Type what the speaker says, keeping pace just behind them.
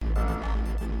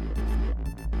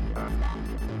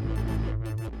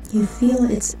You feel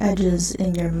its edges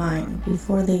in your mind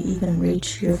before they even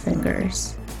reach your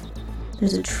fingers.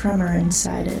 There's a tremor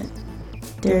inside it.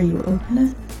 Dare you open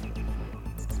it?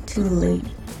 Too late.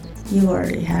 You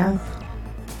already have.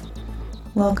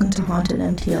 Welcome to Haunted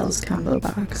MTL's Combo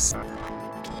Box.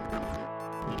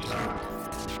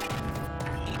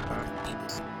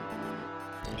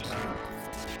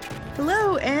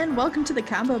 Hello and welcome to the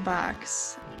Combo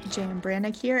Box. Jan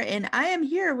Brannick here, and I am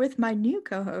here with my new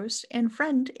co-host and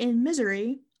friend in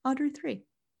misery, Audrey 3.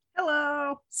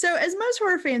 Hello. So as most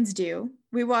horror fans do,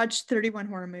 we watched 31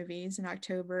 horror movies in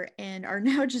October and are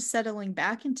now just settling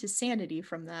back into sanity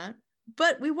from that.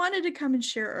 But we wanted to come and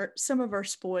share some of our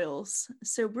spoils.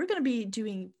 So we're going to be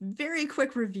doing very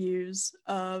quick reviews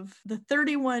of the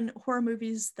 31 horror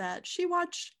movies that she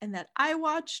watched and that I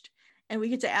watched. And we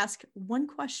get to ask one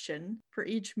question for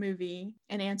each movie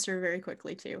and answer very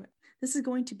quickly too. This is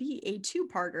going to be a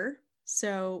two-parter.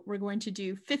 So we're going to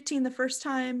do 15 the first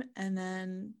time and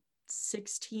then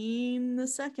 16 the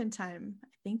second time. I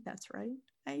think that's right.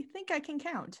 I think I can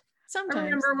count. Sometimes. I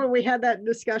remember when we had that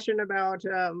discussion about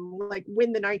like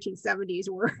when the 1970s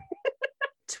were.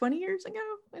 20 years ago,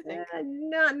 I think.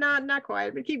 Not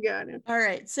quite, but keep going. All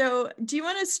right. So do you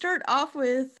want to start off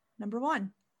with number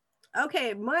one?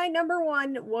 Okay, my number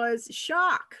one was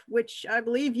Shock, which I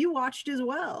believe you watched as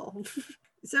well.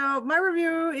 So my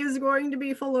review is going to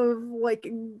be full of like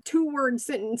 2-word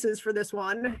sentences for this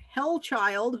one. Hell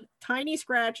child, tiny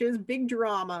scratches, big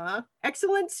drama,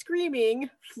 excellent screaming,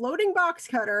 floating box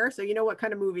cutter, so you know what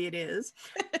kind of movie it is.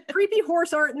 Creepy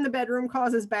horse art in the bedroom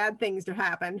causes bad things to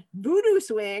happen. Voodoo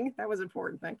swing, that was an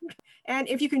important thing. And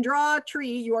if you can draw a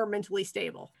tree, you are mentally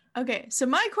stable. Okay, so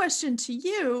my question to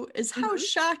you is how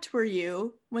shocked were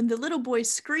you when the little boy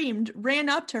screamed, ran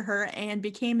up to her, and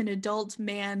became an adult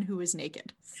man who was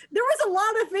naked? There was a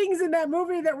lot of things in that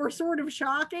movie that were sort of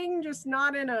shocking, just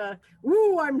not in a,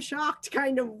 ooh, I'm shocked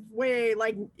kind of way,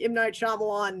 like M. Night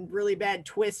Shyamalan, really bad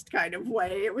twist kind of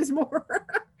way. It was more,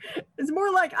 it's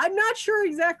more like, I'm not sure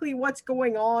exactly what's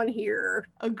going on here.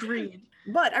 Agreed.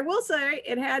 But I will say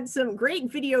it had some great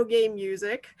video game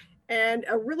music and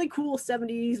a really cool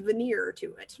 70s veneer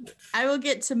to it. I will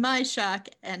get to my shock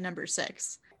at number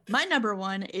 6. My number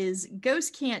one is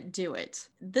Ghost Can't Do It.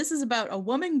 This is about a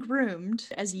woman groomed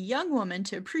as a young woman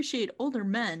to appreciate older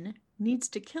men needs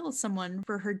to kill someone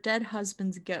for her dead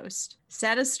husband's ghost.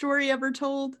 Saddest story ever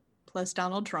told, plus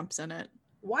Donald Trump's in it.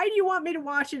 Why do you want me to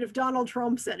watch it if Donald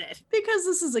Trump's in it? Because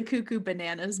this is a Cuckoo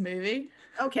Bananas movie.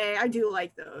 Okay, I do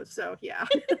like those, so yeah.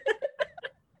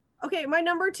 Okay, my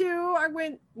number 2,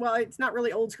 well, it's not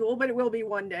really old school, but it will be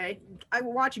one day. I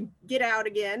watch Get Out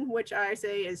again, which I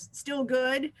say is still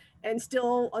good and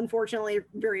still, unfortunately,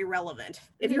 very relevant.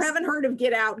 If you haven't heard of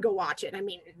Get Out, go watch it. I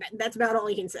mean, that's about all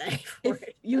you can say. If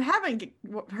you haven't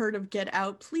heard of Get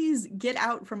Out, please get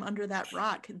out from under that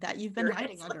rock that you've been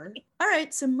hiding under. All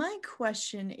right, so my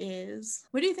question is,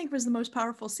 what do you think was the most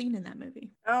powerful scene in that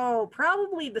movie? Oh,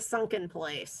 probably the sunken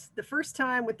place. The first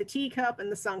time with the teacup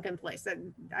and the sunken place.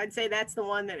 I'd say that's the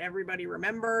one that everybody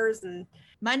remembers. And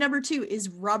my number 2 is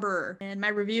Rubber, and my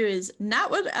review is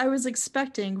not what I was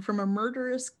expecting from a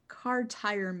murderous car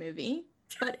tire movie,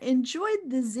 but enjoyed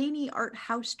the zany art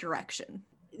house direction.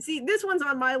 See, this one's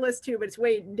on my list too, but it's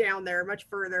way down there, much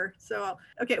further. So,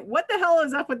 okay, what the hell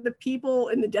is up with the people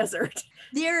in the desert?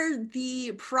 They're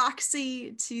the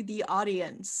proxy to the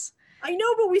audience. I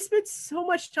know, but we spent so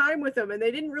much time with them and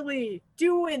they didn't really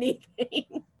do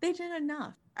anything. They did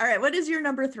enough. All right, what is your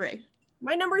number 3?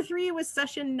 My number 3 was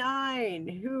Session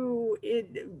 9, who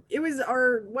it was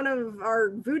one of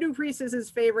our Voodoo Priestess's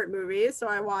favorite movies, so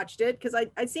I watched it because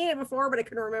I'd seen it before, but I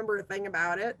couldn't remember a thing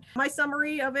about it. My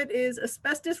summary of it is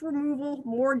asbestos removal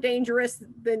more dangerous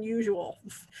than usual.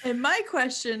 And my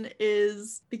question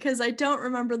is, because I don't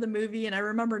remember the movie and I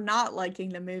remember not liking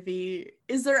the movie,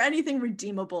 is there anything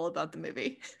redeemable about the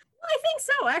movie? I think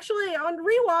so. Actually, on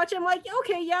rewatch, I'm like,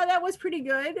 okay, yeah, that was pretty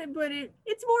good, but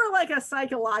it's more like a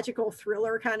psychological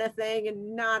thriller kind of thing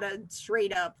and not a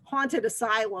straight up haunted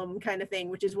asylum kind of thing,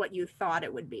 which is what you thought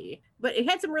it would be. But it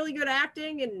had some really good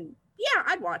acting, and yeah,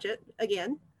 I'd watch it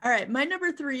again. All right, my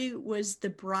number 3 was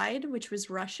The Bride, which was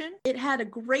Russian. It had a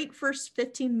great first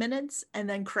 15 minutes and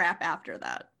then crap after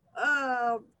that.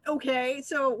 Okay,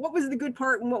 so what was the good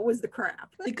part and what was the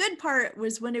crap? The good part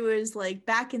was when it was like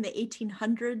back in the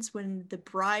 1800s when the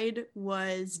bride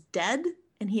was dead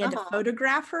and he had to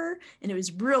photograph her, and it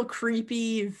was real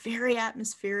creepy, very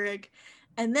atmospheric.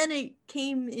 And then it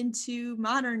came into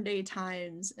modern day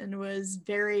times and was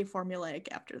very formulaic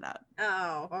after that.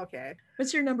 Oh, okay.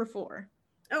 What's your number 4?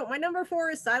 Oh, my number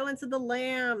 4 is Silence of the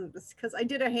Lambs, because I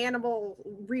did a Hannibal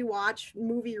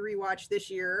movie rewatch this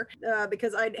year,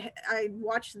 because I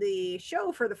watched the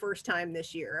show for the first time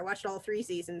this year. I watched all 3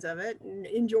 seasons of it and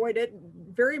enjoyed it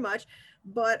very much.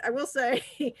 But I will say,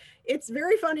 it's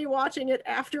very funny watching it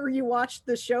after you watch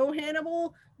the show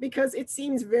Hannibal, because it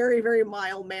seems very, very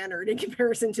mild-mannered in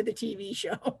comparison to the TV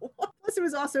show. Plus, it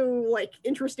was also like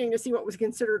interesting to see what was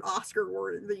considered Oscar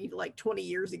worthy like 20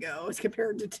 years ago as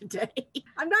compared to today.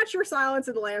 I'm not sure Silence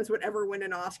of the Lambs would ever win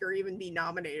an Oscar or even be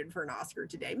nominated for an Oscar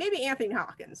today. Maybe Anthony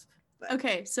Hopkins. But.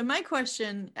 Okay, so my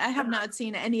question, I have not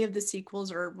seen any of the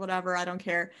sequels or whatever, I don't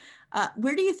care.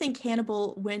 Where do you think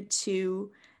Hannibal went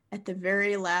to at the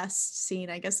very last scene?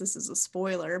 I guess this is a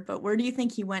spoiler, but where do you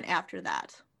think he went after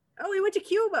that? Oh, he went to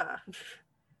Cuba.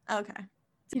 Okay.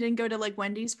 He didn't go to like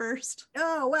Wendy's first?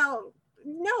 Oh, well,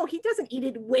 no, he doesn't eat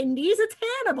at Wendy's. It's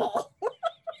Hannibal.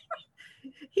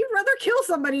 He'd rather kill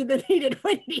somebody than eat at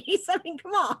Wendy's. I mean,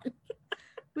 come on.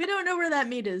 We don't know where that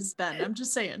meat is, Ben. I'm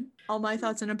just saying. All my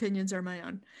thoughts and opinions are my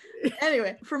own.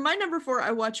 Anyway, for my number 4,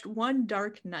 I watched One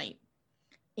Dark Night.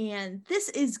 And this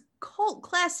is cult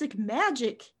classic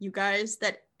magic, you guys,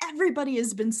 that everybody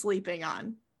has been sleeping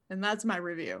on. And that's my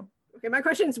review. Okay, my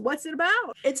question is, what's it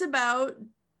about? It's about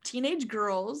teenage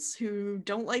girls who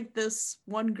don't like this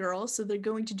one girl, so they're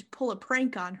going to pull a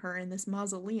prank on her in this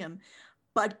mausoleum.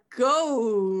 But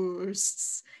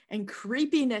ghosts and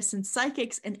creepiness and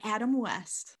psychics and Adam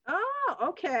West. Oh,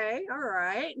 okay. All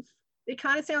right. It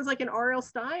kind of sounds like an R.L.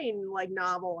 Stine like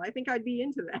novel. I think I'd be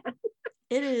into that.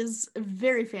 It is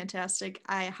very fantastic.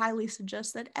 I highly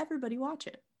suggest that everybody watch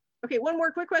it. Okay, one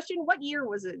more quick question. What year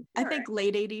was it? I think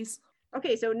late 80s.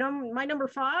 Okay, so my number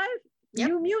 5,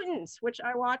 New Mutants, which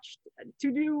I watched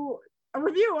to do a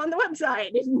review on the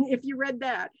website, if you read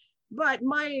that. But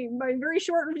my very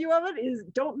short review of it is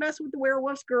Don't Mess with the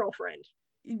Werewolf's Girlfriend.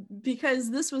 Because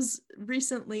this was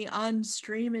recently on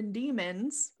Streamin'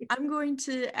 Demons, I'm going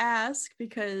to ask,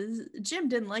 because Jim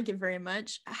didn't like it very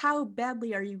much, how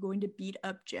badly are you going to beat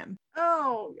up Jim?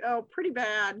 Oh, pretty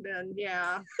bad then,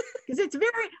 yeah. Because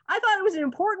I thought it was an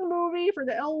important movie for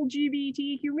the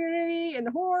LGBT community and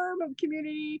the horror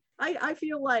community. I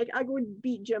feel like I would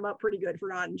beat Jim up pretty good for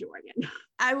not enjoying it.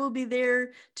 I will be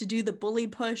there to do the bully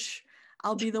push.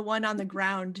 I'll be the one on the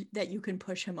ground that you can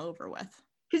push him over with.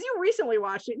 Because you recently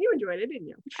watched it and you enjoyed it, didn't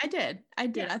you? I did.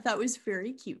 Yeah. I thought it was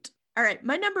very cute. All right,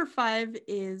 my number 5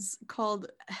 is called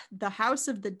The House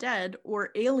of the Dead, or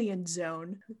Alien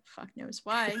Zone. Who the fuck knows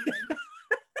why?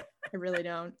 I really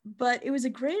don't. But it was a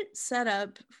great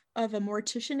setup of a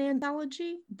mortician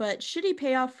anthology, but shitty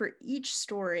payoff for each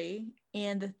story.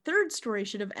 And the third story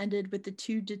should have ended with the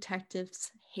 2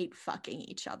 detectives hate fucking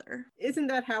each other. Isn't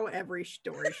that how every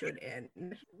story should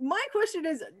end? My question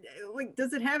is, like,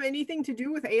 does it have anything to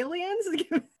do with aliens?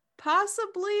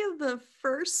 Possibly the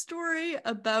first story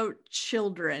about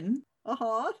children.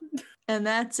 Uh-huh. And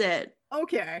that's it.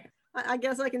 Okay. I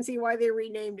guess I can see why they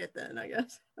renamed it then, I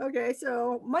guess. Okay,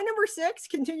 so my number 6,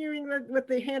 continuing with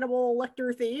the Hannibal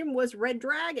Lecter theme, was Red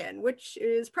Dragon, which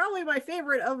is probably my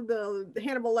favorite of the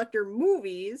Hannibal Lecter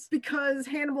movies, because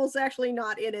Hannibal's actually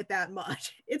not in it that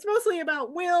much. It's mostly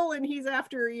about Will, and he's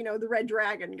after, the Red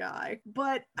Dragon guy.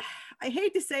 But I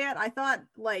hate to say it, I thought,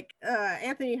 like,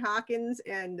 Anthony Hopkins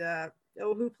and,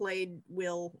 who played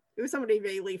Will? It was somebody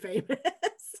vaguely famous.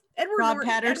 Rob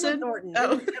Patterson? Edward Norton.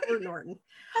 Oh. Edward Norton.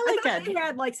 I like thought they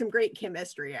had like some great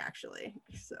chemistry, actually.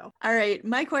 So. All right,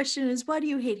 my question is, why do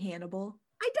you hate Hannibal?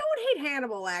 I don't hate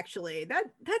Hannibal, actually.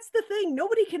 That's the thing.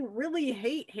 Nobody can really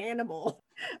hate Hannibal.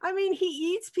 I mean, he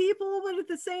eats people, but at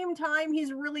the same time,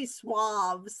 he's really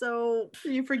suave. So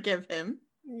you forgive him.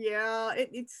 Yeah,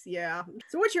 yeah.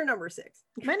 So what's your number 6?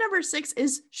 My number 6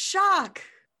 is Shock.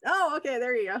 Oh, okay.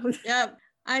 There you go. Yep.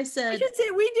 I said, I should say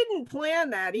we didn't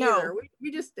plan that either. No.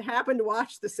 We just happened to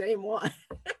watch the same one.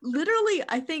 Literally,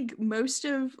 I think most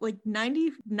of, like,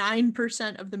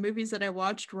 99% of the movies that I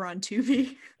watched were on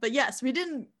Tubi. But yes, we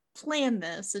didn't plan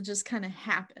this. It just kind of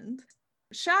happened.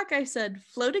 Shock, I said,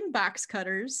 floating box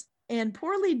cutters and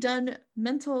poorly done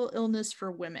mental illness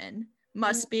for women.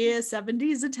 Must be a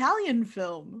 70s Italian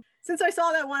film. Since I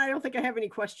saw that one, I don't think I have any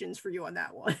questions for you on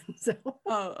that one. So.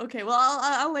 Oh, okay. Well,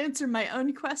 I'll answer my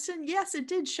own question. Yes, it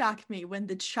did shock me when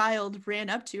the child ran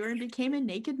up to her and became a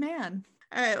naked man.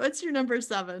 All right, what's your number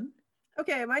 7?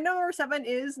 Okay, my number 7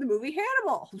 is the movie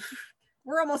Hannibal.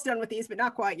 We're almost done with these, but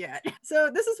not quite yet. So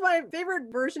this is my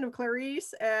favorite version of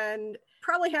Clarice, and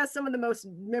probably has some of the most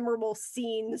memorable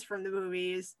scenes from the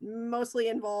movies, mostly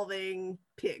involving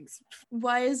pigs.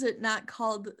 Why is it not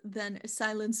called then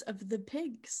Silence of the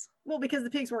Pigs? Well, because the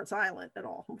pigs weren't silent at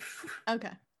all.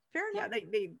 Okay. Fair Yeah, enough.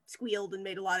 they squealed and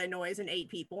made a lot of noise and ate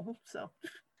people. So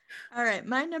All right,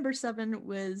 my number 7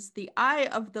 was The Eye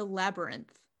of the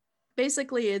Labyrinth.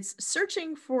 Basically, it's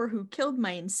searching for who killed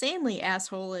my insanely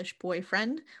asshole-ish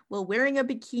boyfriend while wearing a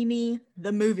bikini,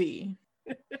 the movie.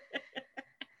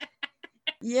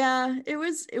 Yeah, it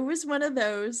was one of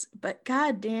those, but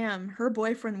goddamn, her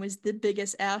boyfriend was the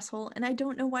biggest asshole, and I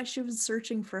don't know why she was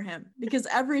searching for him because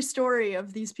every story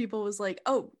of these people was like,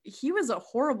 "Oh, he was a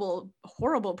horrible,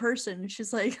 horrible person." And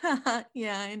she's like, "Haha,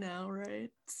 yeah, I know, right?"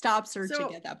 Stop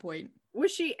searching at that point.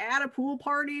 was she at a pool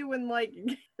party when like,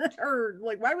 or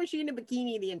like, why was she in a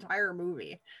bikini the entire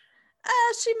movie?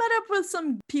 She met up with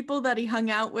some people that he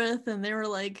hung out with, and they were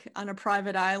like on a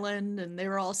private island, and they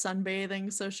were all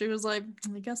sunbathing. So she was like,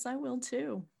 "I guess I will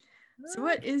too." So,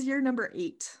 what is your number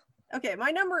 8? Okay,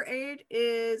 my number 8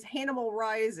 is Hannibal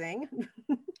Rising.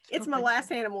 It's my last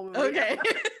Hannibal movie. Okay.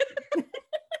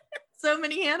 So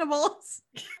many Hannibals.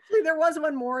 Actually, there was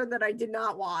one more that I did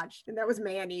not watch, and that was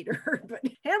Maneater. But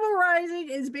Hannibal Rising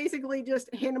is basically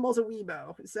just Hannibal's a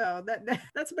weebo. So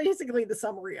that's basically the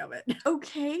summary of it.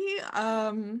 Okay.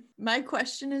 My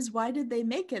question is, why did they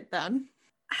make it then?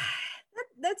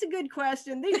 That's a good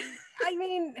question. I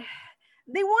mean,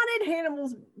 they wanted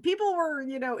Hannibal's, people were,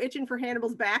 itching for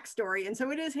Hannibal's backstory. And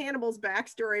so it is Hannibal's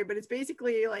backstory, but it's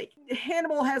basically like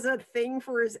Hannibal has a thing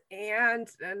for his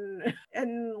aunt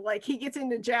and like he gets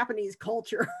into Japanese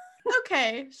culture.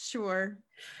 Okay, sure.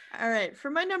 All right.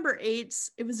 For my number 8,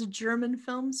 it was a German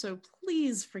film, so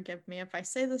please forgive me if I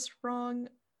say this wrong.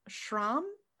 Schramm?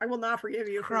 I will not forgive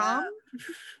you for Schramm?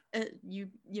 that. You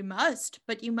must,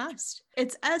 but you must.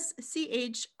 It's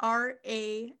SCHRAMM.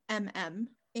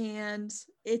 And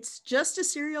it's just a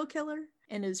serial killer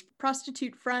and his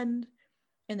prostitute friend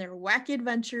and their wacky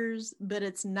adventures, but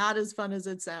it's not as fun as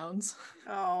it sounds.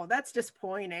 Oh, that's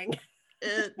disappointing.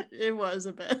 It was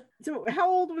a bit. So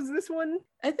how old was this one?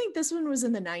 I think this one was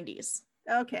in the 90s.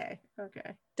 Okay.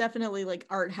 Definitely like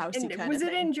art housey kind Was of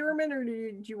it thing. in German or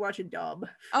did you watch a dub?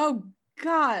 Oh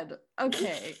God.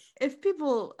 Okay. If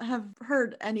people have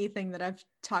heard anything that I've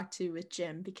talked to with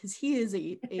Jim, because he is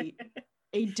a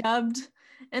dubbed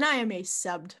and I am a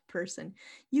subbed person,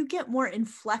 you get more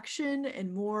inflection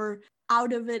and more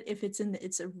out of it if it's in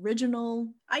its original.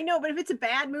 I know, but if it's a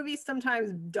bad movie,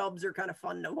 sometimes dubs are kind of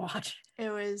fun to watch. It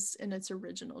was in its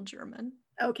original German.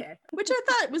 Okay. Which I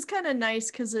thought was kind of nice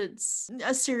because it's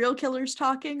a serial killer's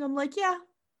talking. I'm like, yeah,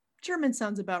 German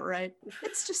sounds about right.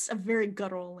 It's just a very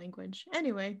guttural language.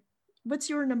 Anyway, what's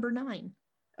your number 9?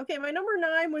 Okay, my number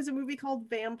 9 was a movie called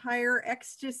Vampire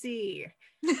Ecstasy.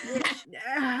 Which,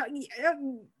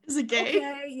 Is it gay?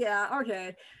 Okay, yeah,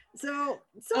 okay. So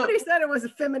somebody said it was a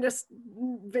feminist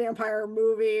vampire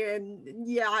movie, and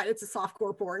yeah, it's a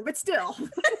softcore porn, but still.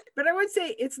 But I would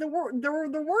say it's the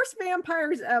worst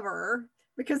vampires ever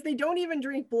because they don't even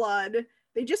drink blood.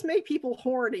 They just make people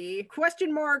horny.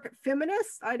 Question mark,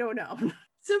 feminists? I don't know.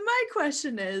 So my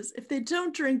question is, if they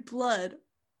don't drink blood,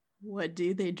 what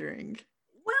do they drink?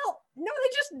 Well, no,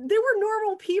 they were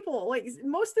normal people. Like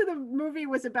most of the movie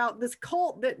was about this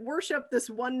cult that worshiped this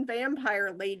one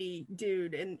vampire lady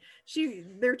dude, and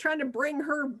they're trying to bring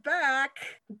her back,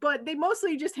 but they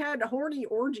mostly just had horny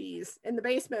orgies in the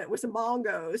basement with some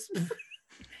bongos.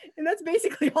 And that's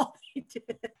basically all they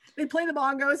did. They play the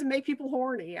bongos and make people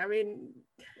horny. I mean,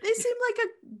 they seem like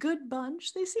a good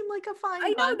bunch. They seem like a fine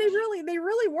bunch. I know, they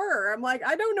really were. I'm like,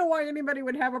 I don't know why anybody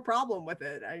would have a problem with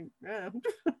it.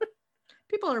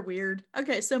 People are weird.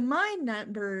 Okay, so my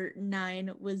number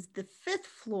 9 was The Fifth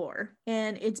Floor.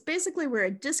 And it's basically where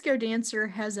a disco dancer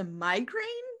has a migraine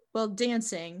while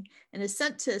dancing and is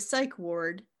sent to a psych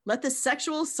ward. Let the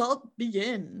sexual assault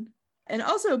begin. And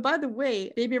also, by the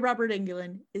way, baby Robert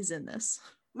Englund is in this.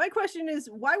 My question is,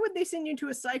 why would they send you to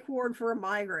a psych ward for a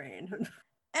migraine?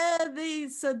 And they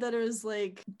said that it was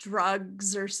like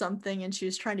drugs or something and she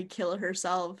was trying to kill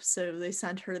herself, so they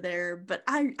sent her there. But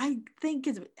I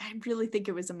really think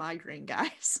it was a migraine,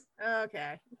 guys.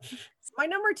 Okay. My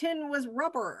number 10 was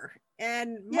Rubber.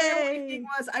 And my only thing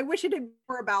was, I wish it had been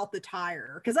more about the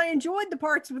tire, because I enjoyed the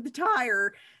parts with the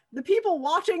tire. The people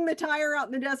watching the tire out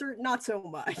in the desert, not so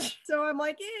much. So I'm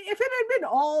like, if it had been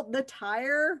all the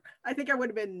tire, I think I would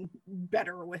have been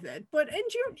better with it. But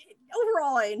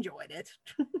overall, I enjoyed it.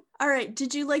 All right.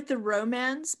 Did you like the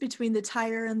romance between the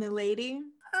tire and the lady?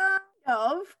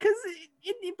 Because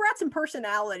it brought some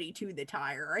personality to the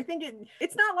tire. I think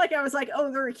it's not like I was like,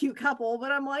 oh, they're a cute couple,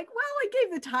 but I'm like, well, I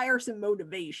gave the tire some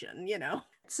motivation,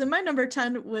 So my number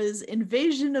 10 was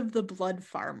Invasion of the Blood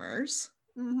Farmers.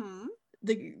 Mm-hmm.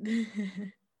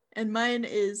 And mine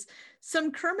is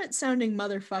some Kermit-sounding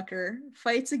motherfucker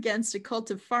fights against a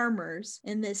cult of farmers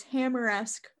in this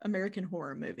Hammer-esque American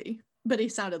horror movie. But he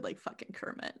sounded like fucking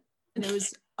Kermit. And it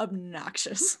was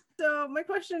obnoxious. So my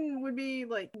question would be,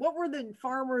 like, what were the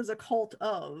farmers a cult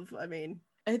of? I mean,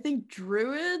 I think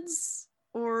druids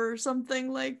or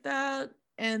something like that.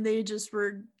 And they just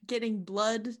were getting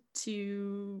blood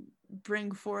to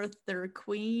bring forth their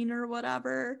queen or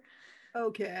whatever.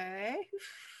 okay.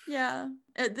 Yeah.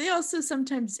 They also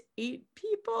sometimes ate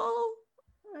people.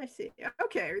 I see.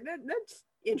 Okay, that's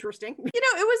interesting.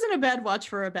 It wasn't a bad watch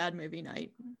for a bad movie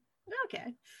night.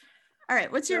 Okay. All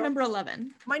right, what's your So- number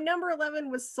 11? My number 11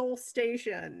 was Soul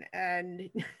Station, and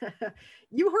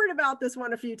you heard about this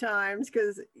one a few times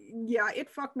because, yeah, it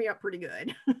fucked me up pretty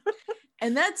good.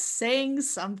 And that's saying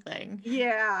something.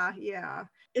 Yeah.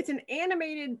 It's an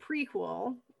animated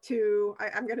prequel to,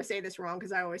 I'm going to say this wrong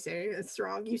because I always say it's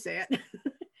wrong. You say it.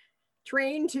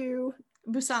 Train to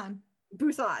Busan.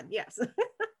 Busan, yes.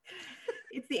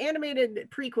 It's the animated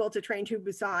prequel to Train to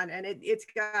Busan, and it's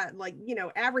got, like,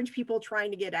 average people trying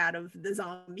to get out of the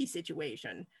zombie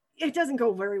situation. It doesn't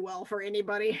go very well for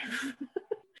anybody.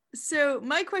 So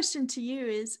my question to you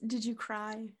is, did you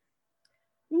cry?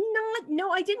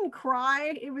 No, I didn't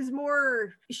cry. It was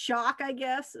more shock, I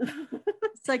guess.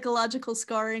 Psychological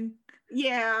scarring?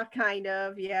 Yeah, kind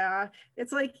of. Yeah.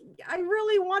 It's like, I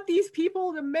really want these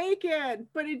people to make it,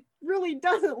 but it really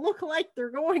doesn't look like they're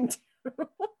going to.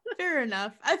 Fair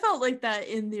enough. I felt like that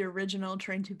in the original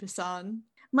Train to Busan.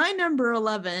 My number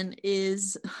 11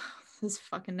 is this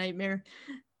fucking nightmare.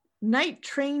 Night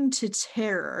Train to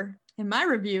Terror. And my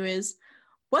review is,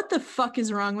 what the fuck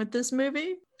is wrong with this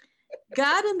movie?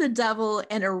 God and the devil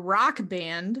and a rock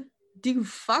band do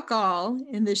fuck all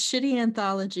in this shitty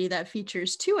anthology that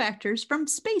features 2 actors from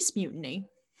Space Mutiny.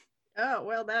 Oh,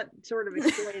 well, that sort of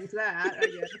explains that, I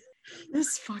guess.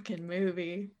 This fucking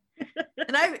movie.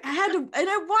 And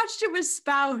I watched it with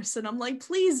Spouse, and I'm like,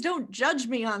 please don't judge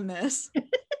me on this.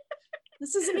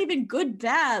 This isn't even good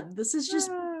bad. This is just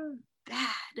bad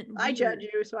and weird. I judge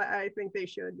you, so I think they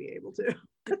should be able to.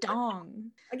 Badong.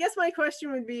 I guess my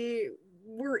question would be,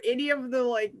 were any of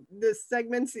the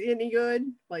segments any good?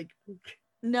 Like,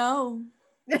 No.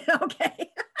 okay.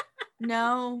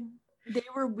 No. They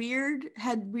were weird,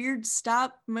 had weird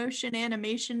stop motion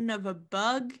animation of a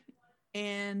bug,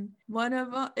 and one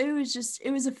of them, it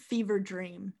was a fever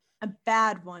dream. A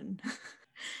bad one.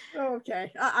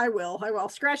 Okay, I will.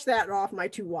 Scratch that off my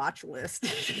to watch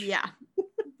list. Yeah.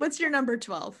 What's your number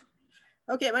 12?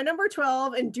 Okay, my number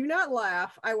 12, and do not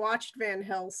laugh, I watched Van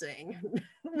Helsing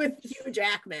with Hugh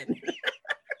Jackman.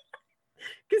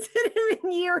 Because it had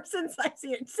been years since I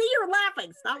see it. See, you're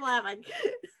laughing. Stop laughing.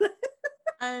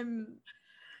 I'm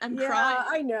Yeah, crying.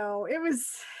 I know. It was,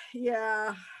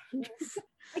 yeah.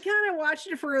 I kind of watched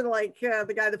it for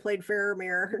the guy that played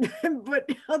Faramir. But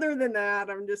other than that,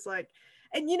 I'm just like,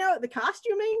 and the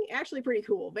costuming, actually pretty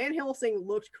cool. Van Helsing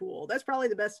looked cool. That's probably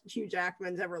the best Hugh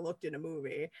Jackman's ever looked in a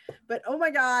movie. But oh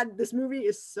my God, this movie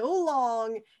is so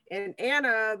long, and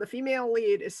Anna, the female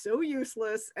lead, is so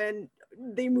useless, and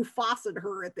they Mufasa'd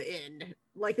her at the end.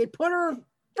 Like, they put her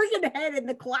freaking head in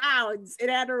the clouds and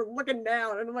had her looking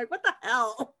down, and I'm like, what the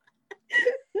hell?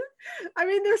 I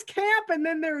mean, there's camp, and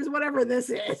then there's whatever this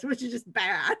is, which is just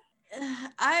bad.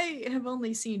 I have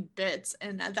only seen bits,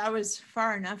 and that was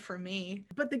far enough for me.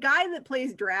 But the guy that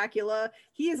plays Dracula,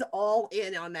 he is all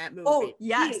in on that movie. Oh,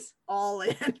 yes. He is all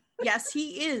in. Yes,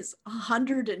 he is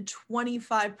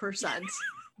 125%.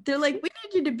 They're like, we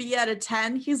need you to be at a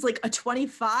 10. He's like, a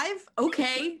 25?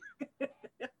 Okay.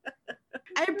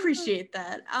 I appreciate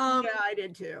that. Yeah, I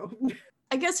did too.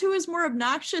 I guess who was more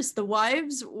obnoxious, the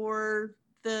wives or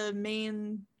the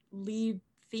main lead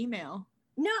female?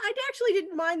 No, I actually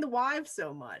didn't mind the wives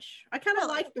so much. I kind of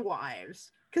Really? liked the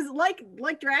wives because, like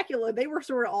Dracula, they were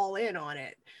sort of all in on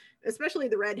it. Especially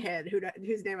the redhead,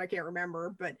 whose name I can't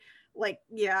remember. But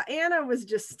yeah, Anna was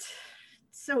just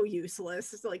so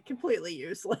useless. It's like completely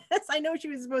useless. I know she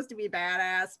was supposed to be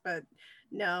badass, but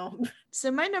no.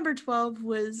 So my number 12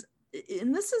 was,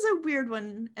 and this is a weird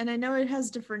one, and I know it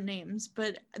has different names,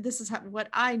 but this is what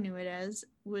I knew it as,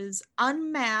 was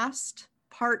Unmasked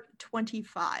Part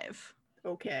 25.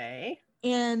 Okay.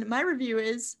 And my review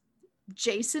is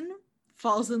Jason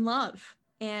falls in love.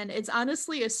 And it's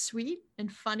honestly a sweet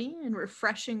and funny and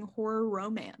refreshing horror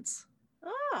romance.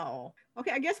 Oh,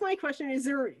 okay. I guess my question is,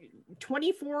 there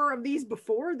 24 of these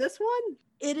before this one?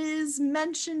 It is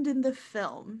mentioned in the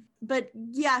film, but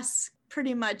yes,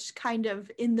 pretty much kind of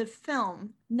in the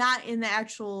film, not in the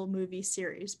actual movie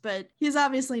series. But he's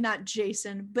obviously not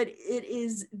Jason, but it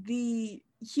is the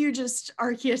hugest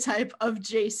archetype of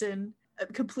Jason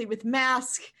complete with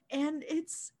mask, and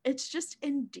it's just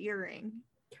endearing.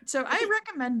 So I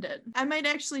recommend it. I might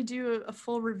actually do a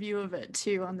full review of it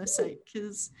too on the site,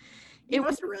 because You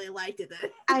must have really liked it then.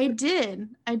 I did.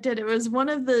 It was one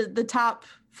of the top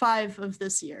 5 of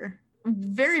this year.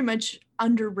 Very much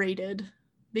underrated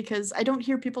because I don't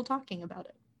hear people talking about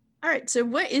it. All right, so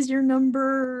what is your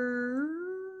number?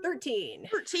 13.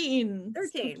 13.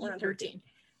 We're on 13.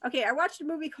 Okay, I watched a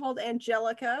movie called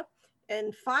Angelica,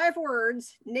 and 5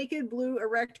 words: naked blue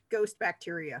erect ghost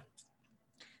bacteria.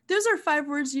 Those are 5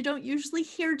 words you don't usually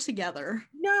hear together.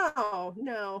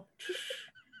 No.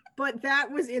 But that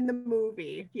was in the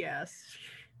movie, yes.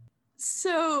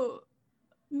 So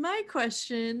my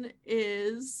question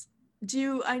is,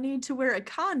 do I need to wear a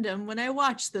condom when I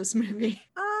watch this movie?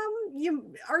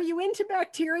 Are you into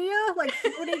bacteria? Like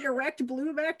floating erect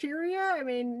blue bacteria? I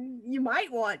mean, you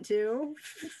might want to.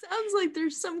 It sounds like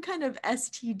there's some kind of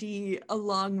STD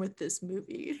along with this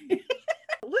movie.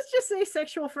 Let's just say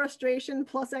sexual frustration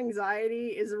plus anxiety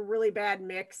is a really bad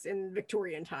mix in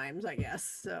Victorian times, I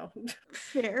guess. So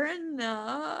fair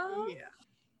enough. Yeah.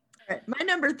 All right, my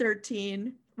number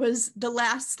 13 was The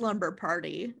Last Slumber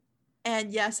Party.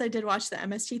 And yes, I did watch the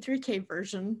MST3K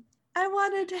version. I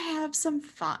wanted to have some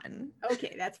fun.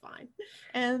 Okay, that's fine.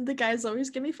 And the guys always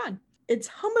give me fun. It's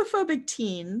homophobic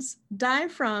teens die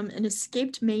from an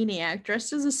escaped maniac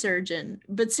dressed as a surgeon.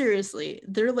 But seriously,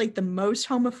 they're like the most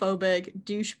homophobic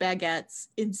douchebagettes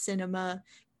in cinema.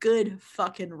 Good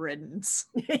fucking riddance.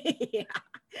 Yeah,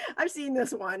 I've seen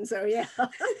this one, so yeah.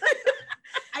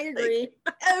 I agree.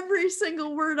 Like, every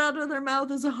single word out of their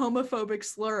mouth is a homophobic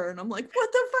slur. And I'm like,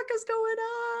 what the fuck is going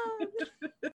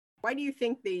on? Why do you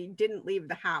think they didn't leave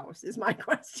the house is my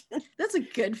question. That's a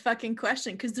good fucking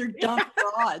question, because they're dumb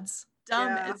broads. Dumb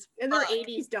as and they're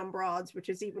 80s dumb broads, which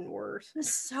is even worse.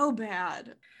 It's so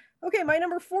bad. Okay, my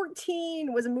number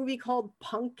 14 was a movie called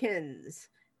Pumpkins.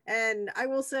 And I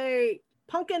will say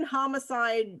pumpkin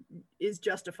homicide is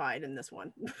justified in this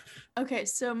one. Okay,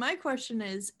 so my question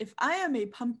is, if I am a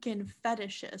pumpkin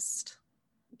fetishist,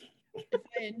 if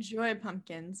I enjoy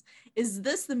pumpkins, is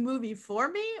this the movie for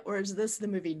me, or is this the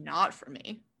movie not for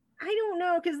me? I don't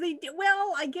know, because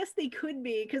I guess they could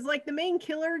be, because like the main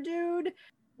killer dude,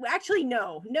 actually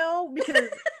no, because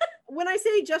when I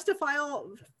say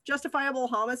justifiable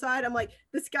homicide, I'm like,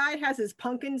 this guy has his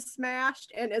pumpkin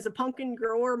smashed, and as a pumpkin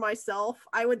grower myself,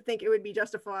 I would think it would be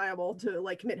justifiable to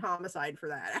like commit homicide for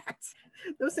that act.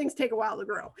 Those things take a while to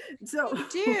grow. So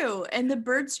they do, and the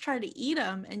birds try to eat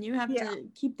them, and you have to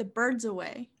keep the birds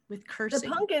away with cursing.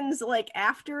 The pumpkins, like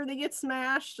after they get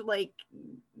smashed, like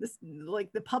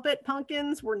the puppet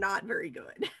pumpkins were not very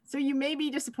good. So you may be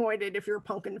disappointed if you're a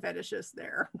pumpkin fetishist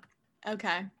there.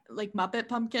 Okay, like Muppet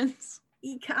pumpkins?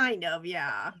 Kind of,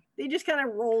 yeah. They just kind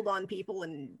of rolled on people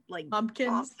and like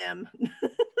pumpkins them.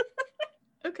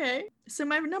 Okay, so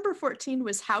my number 14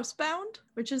 was Housebound,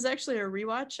 which is actually a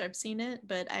rewatch. I've seen it,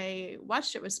 but I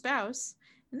watched it with spouse,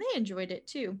 and they enjoyed it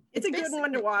too. It's a good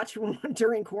one to watch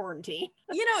during quarantine.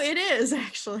 You know, it is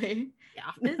actually.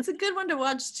 Yeah. It's a good one to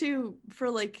watch too for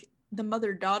like the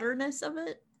mother-daughterness of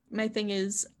it. My thing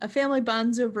is, a family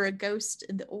bonds over a ghost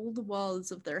in the old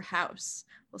walls of their house.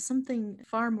 Well, something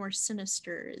far more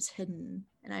sinister is hidden.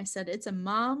 And I said, it's a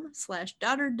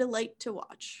mom/daughter delight to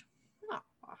watch. Oh.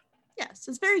 Yes,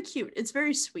 it's very cute. It's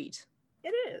very sweet.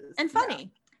 It is. And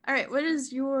funny. Yeah. All right, what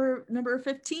is your number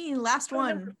 15? Last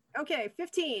one. Okay,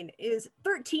 15 is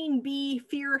 13B,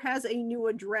 Fear Has a New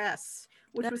Address,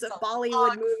 which was a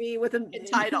Bollywood movie with a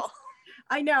title.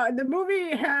 I know, and the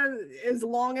movie has as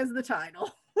long as the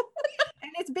title.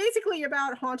 And it's basically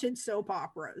about haunted soap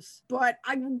operas, but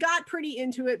I got pretty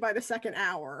into it by the second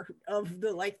hour of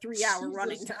the like 3-hour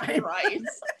running time. Right.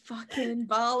 Fucking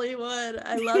Bollywood.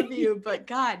 I love you, but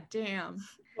goddamn.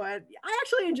 But I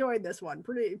actually enjoyed this one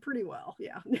pretty well.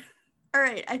 Yeah. All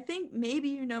right. I think maybe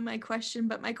you know my question,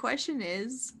 but my question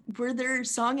is, were there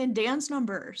song and dance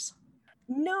numbers?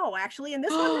 No, actually, in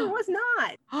this one there was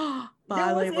not.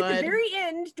 Bollywood. At the very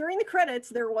end, during the credits,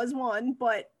 there was one,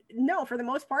 but no, for the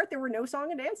most part, there were no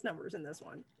song and dance numbers in this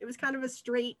one. It was kind of a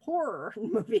straight horror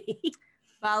movie.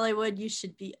 Bollywood, you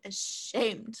should be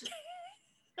ashamed.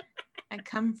 I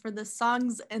come for the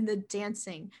songs and the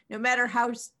dancing, no matter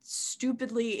how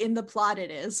stupidly in the plot it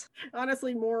is.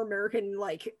 Honestly, more American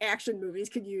like action movies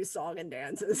could use song and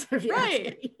dances.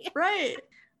 Right.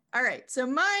 All right, so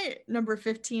my number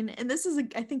 15, and this is,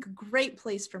 I think, a great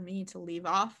place for me to leave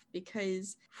off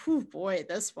because, whew, boy,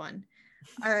 this one.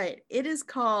 All right, it is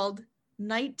called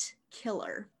Night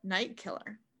Killer. Night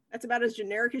Killer. That's about as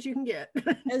generic as you can get.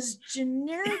 As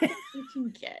generic as you can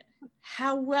get.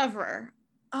 However,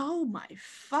 Oh my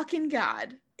fucking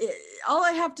God. All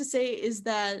I have to say is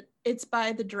that it's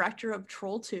by the director of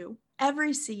Troll 2.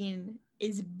 Every scene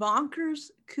is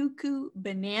bonkers, cuckoo,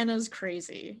 bananas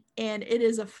crazy, and it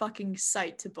is a fucking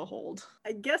sight to behold.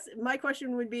 I guess my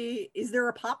question would be, is there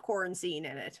a popcorn scene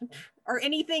in it? Or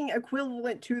anything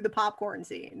equivalent to the popcorn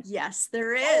scene? Yes,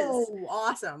 there is. Oh,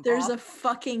 awesome. There's awesome. a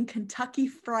fucking Kentucky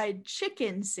Fried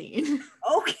Chicken scene.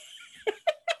 Okay.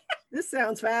 This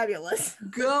sounds fabulous.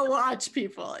 Go watch,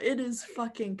 people. It is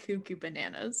fucking cuckoo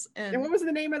bananas. And what was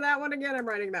the name of that one again? I'm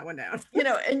writing that one down. You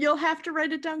know, and you'll have to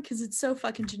write it down because it's so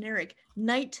fucking generic.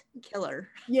 Night Killer.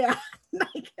 Yeah,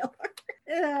 Night Killer.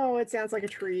 Oh, it sounds like a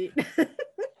treat.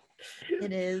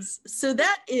 It is. So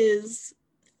that is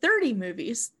 30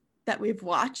 movies that we've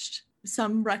watched.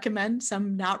 Some recommend,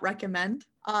 some not recommend.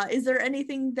 Is there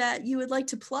anything that you would like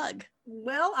to plug?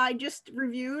 Well, I just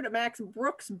reviewed a Max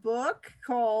Brooks book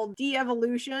called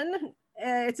De-Evolution.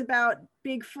 It's about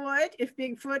Bigfoot, if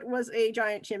Bigfoot was a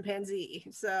giant chimpanzee.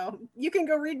 So you can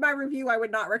go read my review. I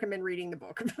would not recommend reading the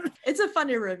book. It's a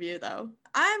funny review, though.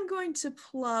 I'm going to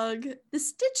plug the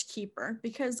Stitch Keeper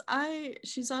because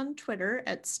she's on Twitter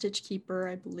at Stitch Keeper,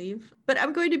 I believe. But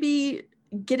I'm going to be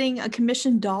getting a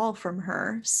commissioned doll from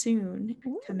her soon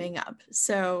coming up.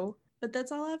 So, but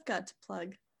that's all I've got to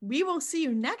plug. We will see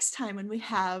you next time when we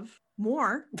have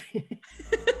more.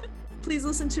 Please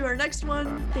listen to our next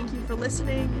one. Thank you for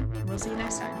listening. We'll see you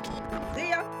next time. See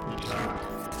ya.